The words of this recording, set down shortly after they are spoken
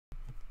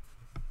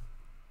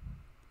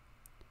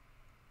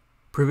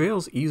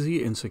PreVeil's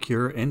easy and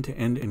secure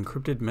end-to-end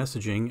encrypted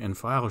messaging and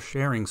file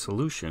sharing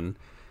solution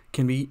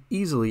can be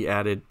easily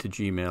added to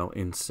Gmail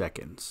in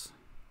seconds.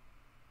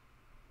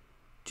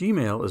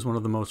 Gmail is one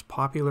of the most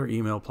popular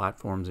email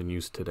platforms in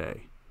use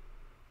today,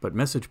 but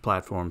message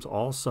platforms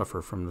all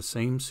suffer from the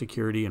same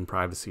security and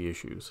privacy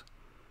issues.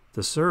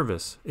 The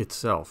service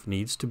itself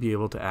needs to be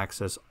able to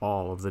access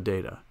all of the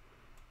data,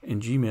 and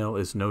Gmail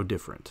is no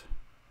different.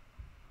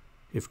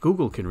 If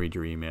Google can read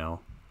your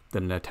email,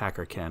 then an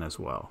attacker can as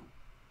well.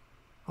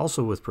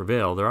 Also with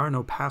PreVeil, there are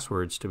no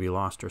passwords to be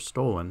lost or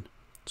stolen,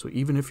 so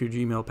even if your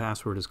Gmail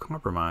password is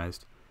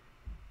compromised,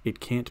 it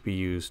can't be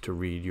used to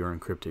read your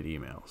encrypted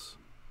emails.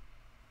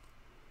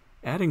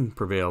 Adding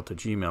PreVeil to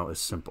Gmail is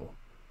simple.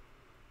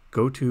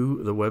 Go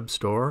to the web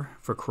store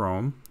for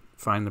Chrome,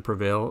 find the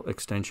PreVeil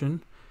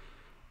extension,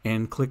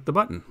 and click the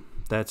button.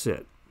 That's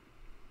it.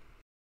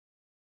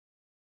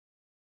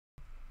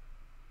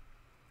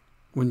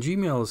 When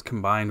Gmail is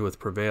combined with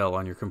PreVeil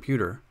on your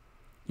computer,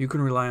 you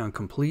can rely on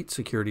complete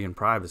security and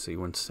privacy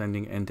when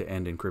sending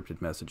end-to-end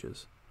encrypted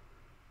messages.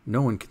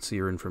 No one can see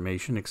your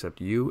information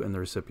except you and the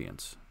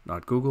recipients.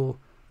 Not Google,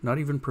 not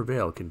even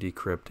PreVeil can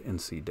decrypt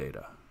and see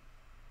data.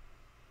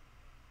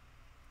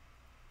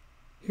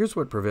 Here's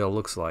what PreVeil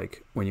looks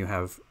like when you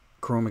have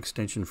Chrome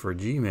extension for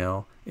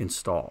Gmail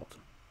installed.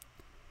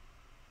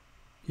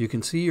 You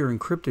can see your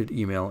encrypted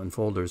email in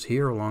folders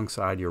here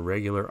alongside your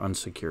regular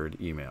unsecured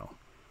email.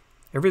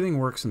 Everything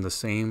works in the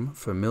same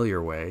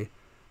familiar way,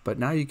 but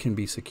now you can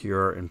be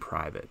secure and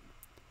private.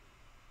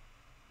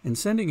 And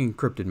sending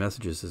encrypted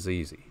messages is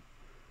easy.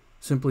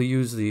 Simply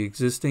use the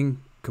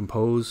existing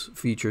compose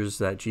features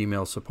that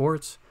Gmail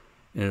supports,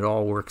 and it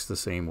all works the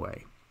same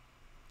way.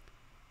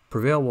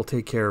 PreVeil will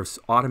take care of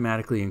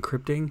automatically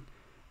encrypting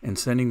and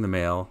sending the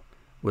mail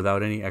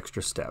without any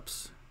extra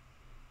steps.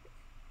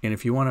 And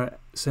if you want to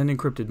send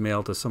encrypted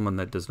mail to someone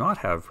that does not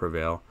have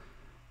PreVeil,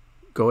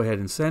 go ahead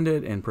and send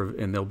it,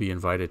 and they'll be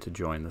invited to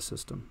join the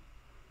system.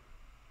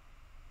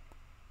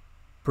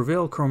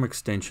 PreVeil Chrome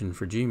extension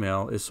for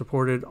Gmail is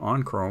supported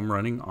on Chrome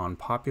running on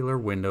popular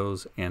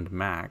Windows and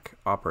Mac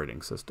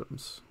operating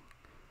systems.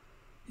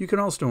 You can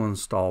also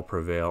install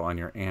PreVeil on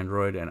your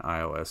Android and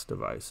iOS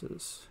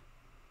devices.